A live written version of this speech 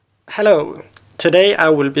Hello, today I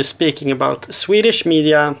will be speaking about Swedish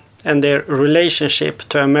media and their relationship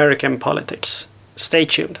to American politics. Stay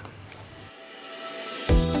tuned.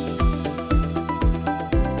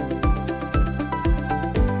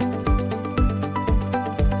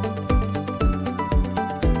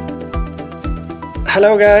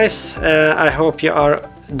 Hello guys, I hope you are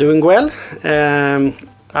doing well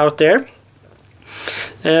out there.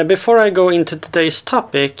 Before I go into today's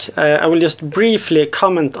topic, I will just briefly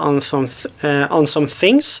comment on some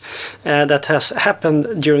things that has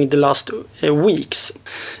happened during the last weeks.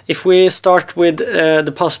 If we start with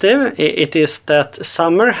the positive, it is that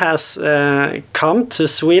summer has come to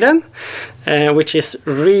Sweden, which is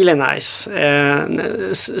really nice.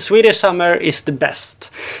 Swedish summer is the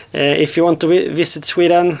best. If you want to visit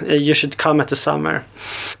Sweden, you should come at the summer.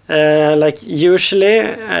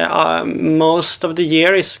 Usually, most of the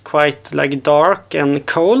year is quite dark and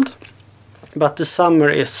cold, but the summer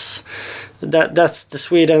is that's the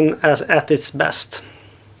Sweden at its best.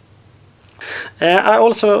 I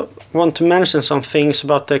also want to mention some things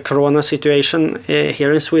about the corona situation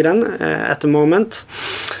here in Sweden at the moment.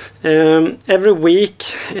 Every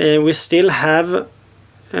week we still have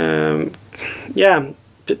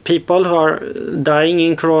people who are dying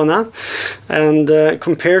in corona, and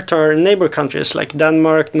compared to our neighbor countries like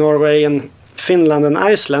Denmark, Norway and Finland and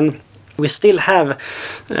Iceland, we still have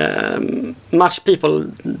much people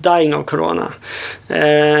dying of corona,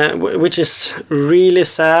 which is really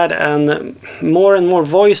sad, and more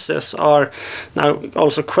voices are now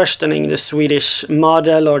also questioning the Swedish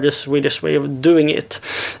model or the Swedish way of doing it,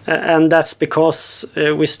 and that's because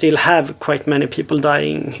we still have quite many people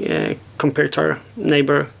dying compared to our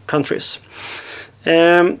neighbor countries.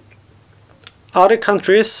 Other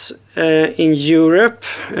countries in Europe,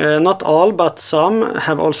 not all, but some,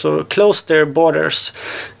 have also closed their borders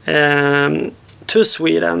to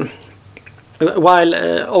Sweden while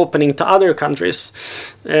opening to other countries.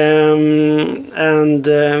 So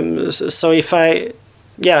if I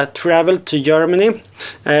travel to Germany,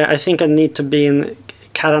 I think I need to be in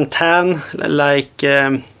quarantine,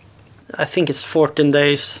 I think it's 14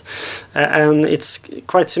 days, and it's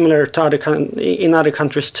quite similar to in other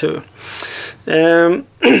countries too.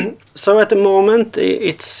 So at the moment,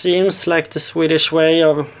 it seems like the Swedish way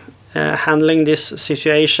of handling this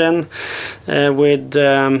situation with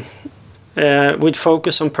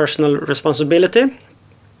focus on personal responsibility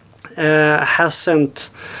hasn't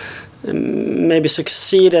maybe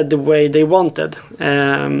succeeded the way they wanted.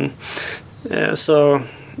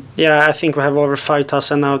 I think we have over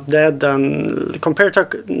 5,000 now dead, and compared to our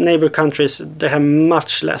neighbor countries, they have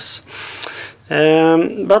much less.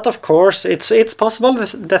 But of course, it's possible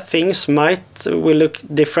that things will look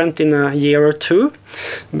different in a year or two.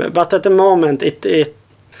 But at the moment, it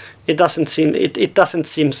doesn't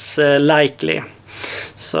seem likely.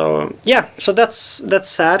 So that's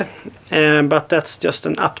sad, but that's just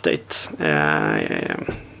an update.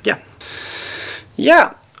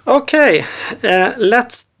 Okay,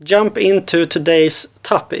 let's jump into today's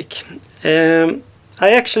topic.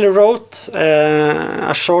 I actually wrote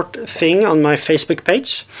a short thing on my Facebook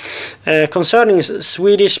page concerning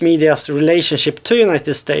Swedish media's relationship to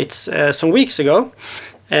United States some weeks ago.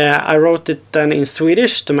 I wrote it then in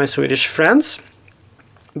Swedish to my Swedish friends.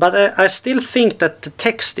 But I still think that the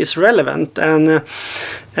text is relevant, and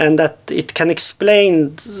that it can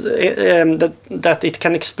explain that it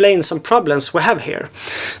can explain some problems we have here.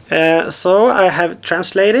 So I have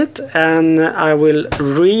translated, and I will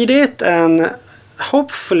read it, and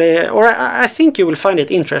hopefully, or I think you will find it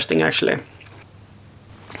interesting actually.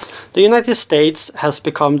 The United States has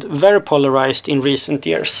become very polarized in recent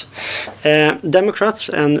years. Democrats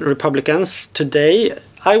and Republicans today,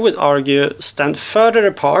 I would argue, stand further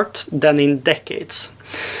apart than in decades.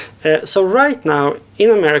 So right now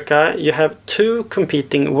in America you have two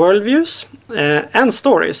competing worldviews and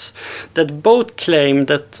stories that both claim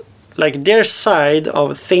that their side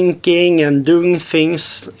of thinking and doing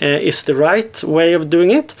things is the right way of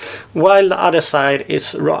doing it, while the other side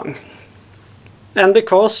is wrong. And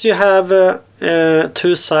because you have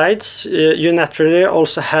two sides, you naturally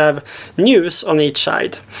also have news on each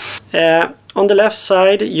side. On the left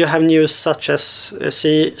side, you have news such as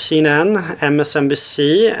CNN,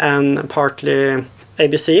 MSNBC, and partly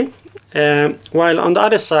ABC. While on the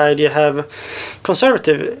other side, you have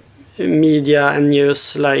conservative media and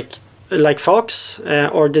news like Fox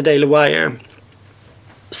or the Daily Wire.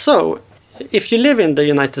 So, if you live in the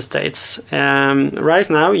United States, right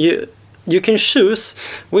now, you can choose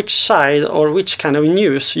which side or which kind of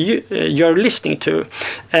news you're listening to,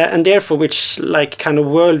 and therefore which kind of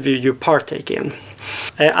worldview you partake in.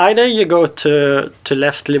 Either you go to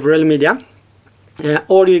left liberal media,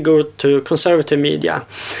 or you go to conservative media,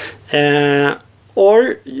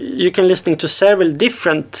 or you can listen to several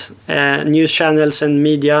different news channels and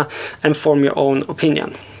media and form your own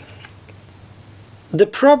opinion. The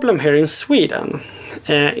problem here in Sweden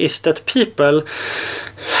is that people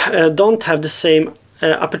don't have the same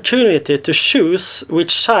opportunity to choose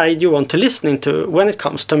which side you want to listen to when it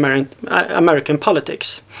comes to American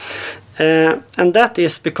politics. And that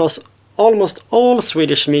is because almost all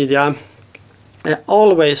Swedish media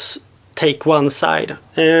always take one side.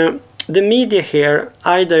 The media here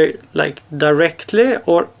either like directly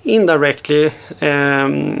or indirectly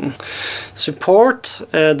support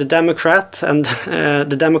the Democrats and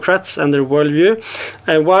their worldview,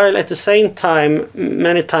 while at the same time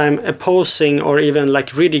many times opposing or even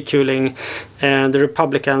like ridiculing the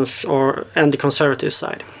Republicans and the conservative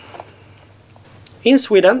side. In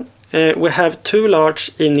Sweden, we have two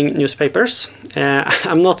large evening newspapers.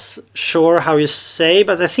 I'm not sure how you say,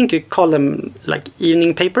 but I think you call them like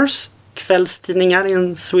evening papers, kvällstidningar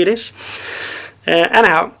in Swedish.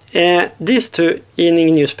 Anyhow, these two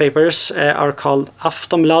evening newspapers are called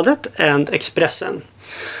Aftonbladet and Expressen.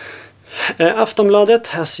 Aftonbladet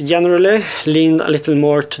has generally leaned a little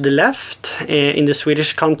more to the left in the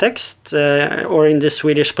Swedish context or in the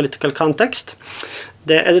Swedish political context.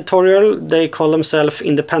 The editorial, they call themselves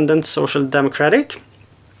independent social democratic,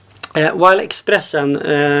 while Expressen,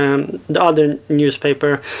 the other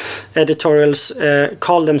newspaper editorials,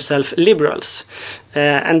 call themselves liberals,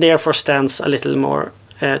 and therefore stands a little more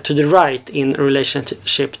to the right in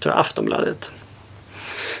relationship to Aftonbladet.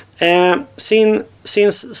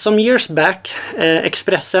 Since some years back,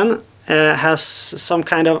 Expressen has some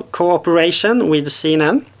kind of cooperation with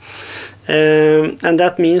CNN. And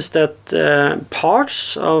that means that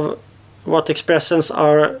parts of what Expressens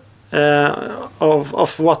are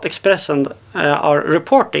of what Expressen are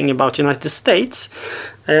reporting about United States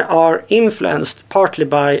are influenced partly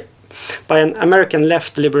by an American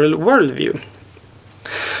left liberal worldview.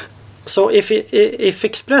 So if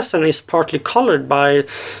Expressen is partly colored by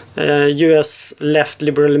US left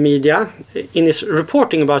liberal media in its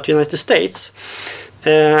reporting about United States,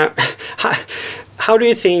 how do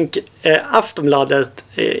you think Aftonbladet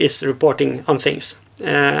is reporting on things?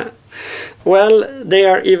 Well, they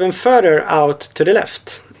are even further out to the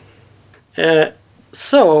left.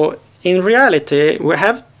 So, in reality, we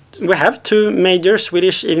have two major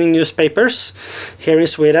Swedish evening newspapers here in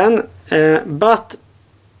Sweden, but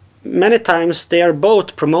many times they are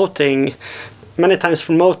both promoting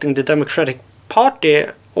the Democratic Party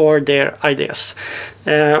or their ideas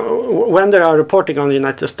when they are reporting on the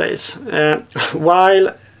United States,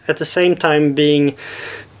 while at the same time being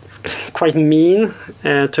quite mean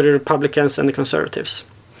to the Republicans and the conservatives.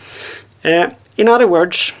 In other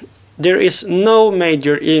words, there is no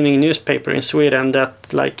major evening newspaper in Sweden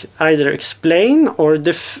that like either explain or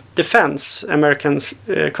defends Americans'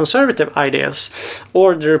 conservative ideas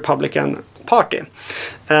or the Republican Party,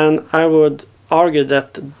 and I would argue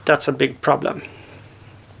that that's a big problem.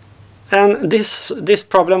 And this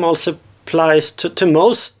problem also applies to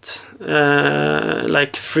most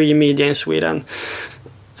like free media in Sweden,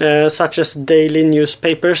 such as daily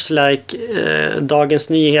newspapers like Dagens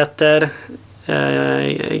Nyheter,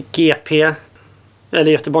 GP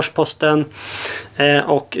eller Göteborgs-Posten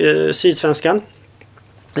och Sydsvenskan.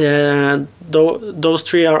 Those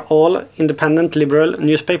three are all independent liberal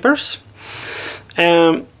newspapers.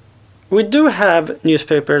 We do have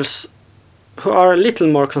newspapers who are a little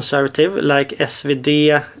more conservative, like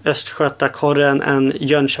SvD, Östgötakorren and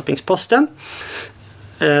Jönköpings-Posten.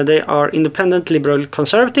 They are independent, liberal,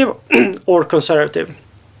 conservative or conservative.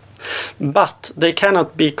 But they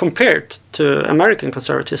cannot be compared to American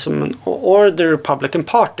conservatism or the Republican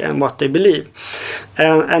Party and what they believe.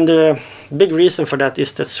 And the big reason for that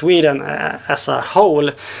is that Sweden as a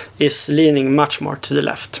whole is leaning much more to the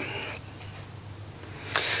left.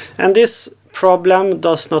 And this problem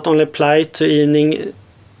does not only apply to evening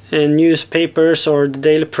newspapers or the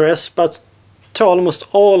daily press, but to almost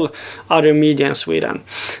all other media in Sweden.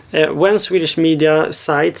 When Swedish media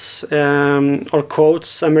cites or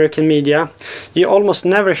quotes American media, you almost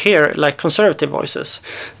never hear like conservative voices,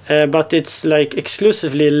 but it's like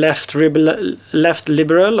exclusively left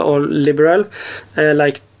liberal or liberal,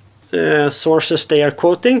 like sources they are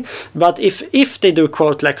quoting. But if they do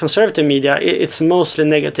quote like conservative media, it's mostly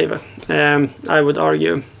negative, I would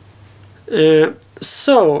argue.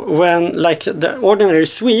 So when like the ordinary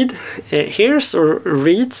Swede hears or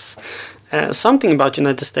reads something about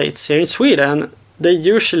United States here in Sweden, they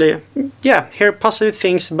usually hear positive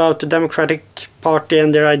things about the Democratic Party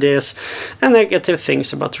and their ideas, and negative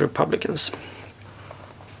things about the Republicans.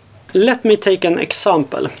 Let me take an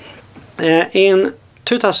example. In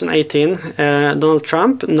 2018, Donald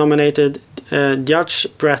Trump nominated Judge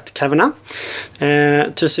Brett Kavanaugh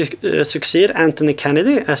to succeed Anthony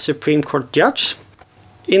Kennedy as Supreme Court judge.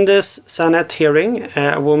 In this Senate hearing,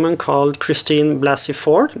 a woman called Christine Blasey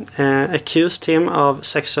Ford accused him of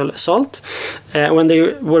sexual assault when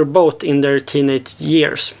they were both in their teenage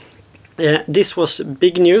years. This was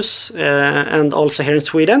big news, and also here in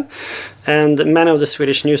Sweden, and many of the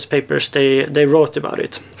Swedish newspapers they wrote about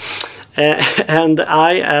it. And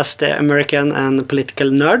I, as the American and political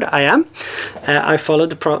nerd I am, I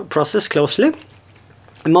followed the process closely.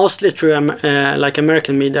 Mostly through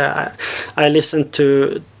American media. I listened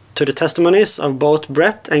to the testimonies of both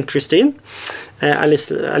Brett and Christine. I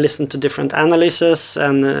listened to different analyses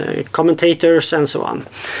and commentators and so on.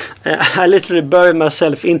 I literally buried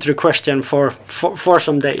myself into the question for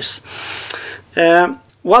some days.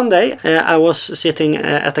 One day I was sitting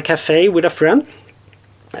at a cafe with a friend,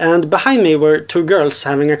 and behind me were two girls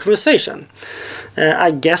having a conversation.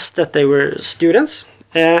 I guessed that they were students.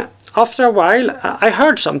 After a while, I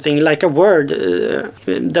heard something like a word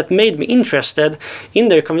that made me interested in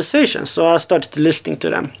their conversation, so I started listening to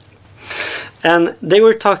them. And they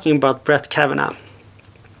were talking about Brett Kavanaugh.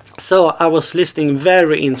 So I was listening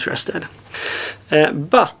very interested.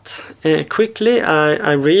 But quickly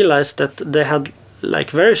I realized that they had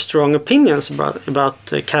very strong opinions about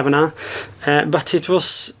Kavanaugh, but it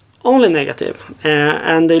was only negative.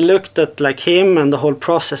 And they looked at him and the whole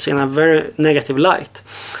process in a very negative light.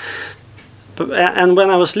 And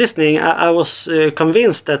when I was listening, I was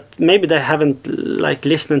convinced that maybe they haven't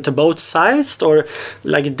listened to both sides or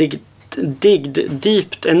digged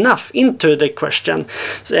deep enough into the question.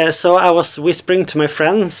 So I was whispering to my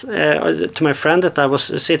friends, to my friend that I was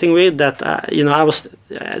sitting with, that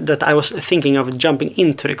I was thinking of jumping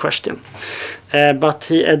into the question. But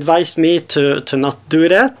he advised me to not do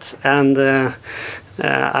that, and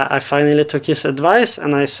I finally took his advice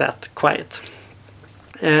and I sat quiet.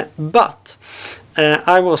 But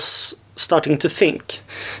I was starting to think,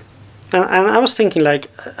 and I was thinking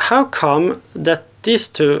how come that these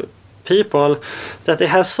two people, that they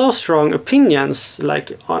have so strong opinions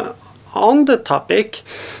on the topic,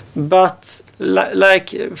 but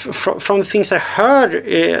from things I heard,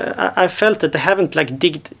 I felt that they haven't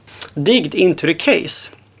digged into the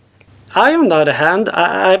case. I, on the other hand,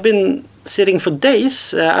 I've been sitting for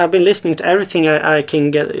days. I've been listening to everything I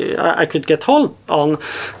could get hold on,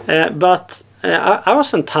 but I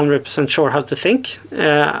wasn't 100% sure how to think.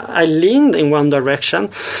 I leaned in one direction,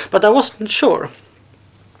 but I wasn't sure.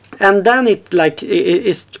 And then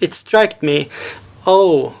it struck me,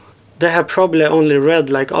 oh, they have probably only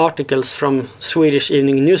read articles from Swedish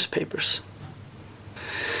evening newspapers.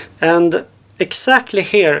 And exactly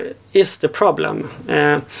here is the problem.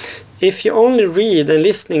 If you only read and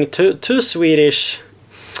listening to Swedish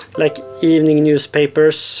evening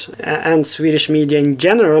newspapers and Swedish media in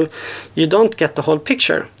general, you don't get the whole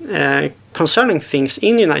picture concerning things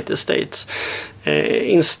in the United States.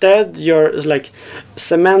 Instead, you're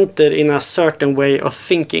cemented in a certain way of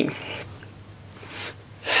thinking.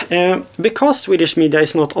 Because Swedish media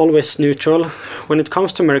is not always neutral when it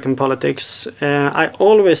comes to American politics, I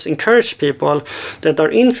always encourage people that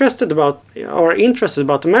are interested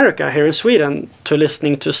about America here in Sweden to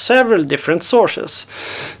listening to several different sources.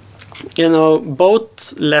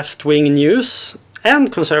 Both left-wing news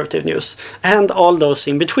and conservative news, and all those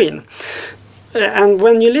in between. And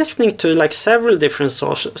when you're listening to several different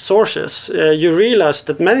sources, you realize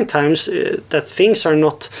that many times that things are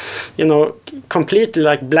not,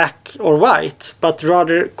 completely black or white, but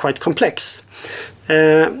rather quite complex.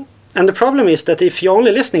 And the problem is that if you're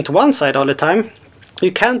only listening to one side all the time,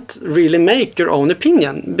 you can't really make your own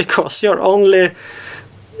opinion because you only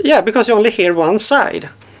hear one side.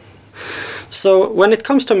 So when it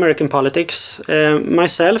comes to American politics,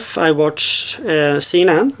 myself, I watch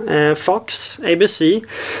CNN, Fox, ABC,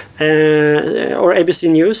 or ABC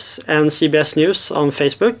News and CBS News on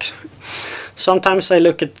Facebook. Sometimes I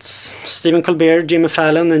look at Stephen Colbert, Jimmy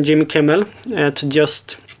Fallon and Jimmy Kimmel to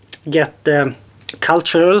just get the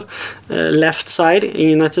cultural left side in the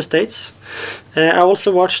United States. I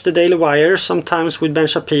also watch the Daily Wire, sometimes with Ben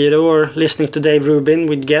Shapiro, or listening to Dave Rubin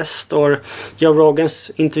with Guest or Joe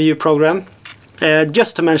Rogan's interview program.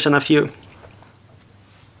 Just to mention a few.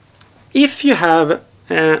 If you have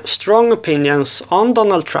strong opinions on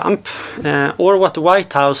Donald Trump or what the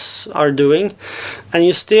White House are doing, and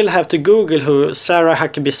you still have to Google who Sarah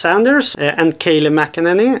Huckabee Sanders and Kayleigh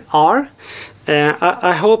McEnany are,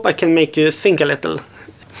 I hope I can make you think a little.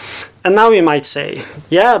 And now you might say,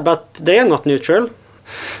 yeah, but they are not neutral.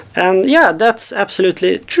 And yeah, that's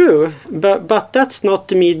absolutely true. But that's not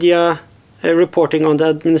the media reporting on the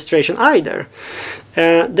administration either.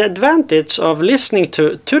 The advantage of listening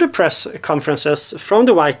to the press conferences from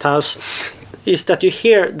the White House is that you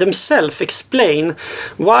hear themselves explain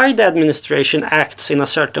why the administration acts in a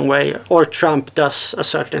certain way or Trump does a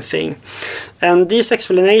certain thing. And this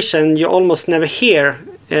explanation you almost never hear,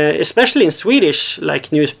 especially in Swedish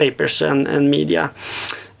like newspapers and media.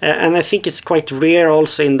 And I think it's quite rare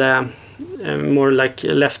also in the more like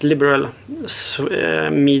left liberal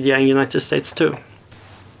media in the United States too.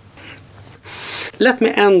 Let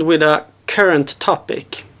me end with a current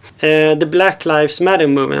topic. The Black Lives Matter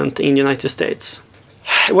movement in the United States.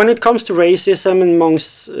 When it comes to racism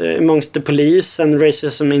amongst the police and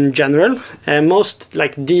racism in general, most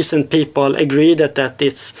like decent people agree that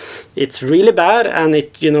it's really bad and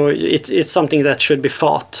it's something that should be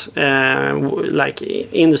fought like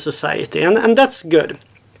in the society, and that's good.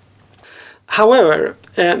 However,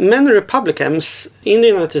 many Republicans in the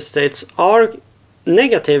United States are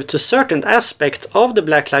negative to certain aspects of the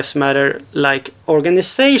Black Lives Matter like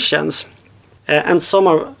organizations and some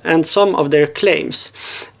of their claims,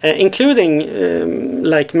 including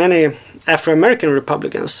like many Afro-American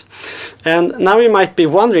Republicans. And now you might be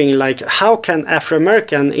wondering, like, how can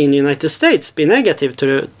Afro-American in the United States be negative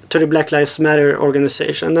to the Black Lives Matter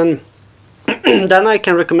organization? And then I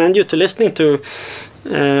can recommend you to listening to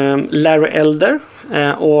Larry Elder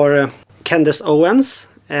or Candace Owens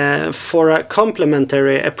for a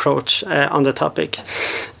complementary approach on the topic.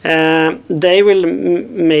 They will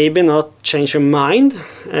maybe not change your mind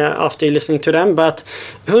after listening to them, but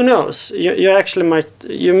who knows?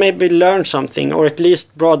 You maybe learn something, or at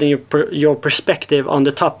least broaden your perspective on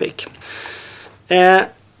the topic.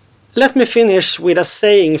 Let me finish with a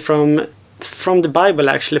saying from the Bible,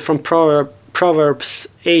 actually, from Proverbs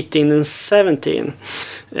 18 and 17.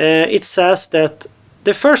 It says that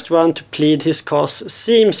the first one to plead his cause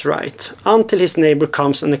seems right until his neighbor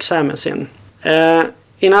comes and examines him.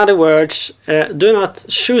 In other words, do not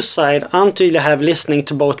choose side until you have listening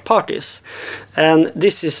to both parties. And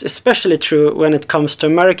this is especially true when it comes to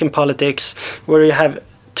American politics, where you have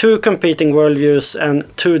two competing worldviews and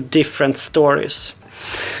two different stories.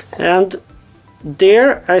 And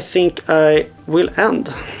there I think I will end.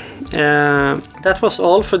 That was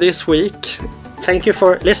all for this week. Thank you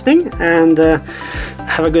for listening, and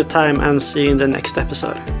have a good time, and see you in the next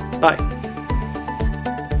episode. Bye.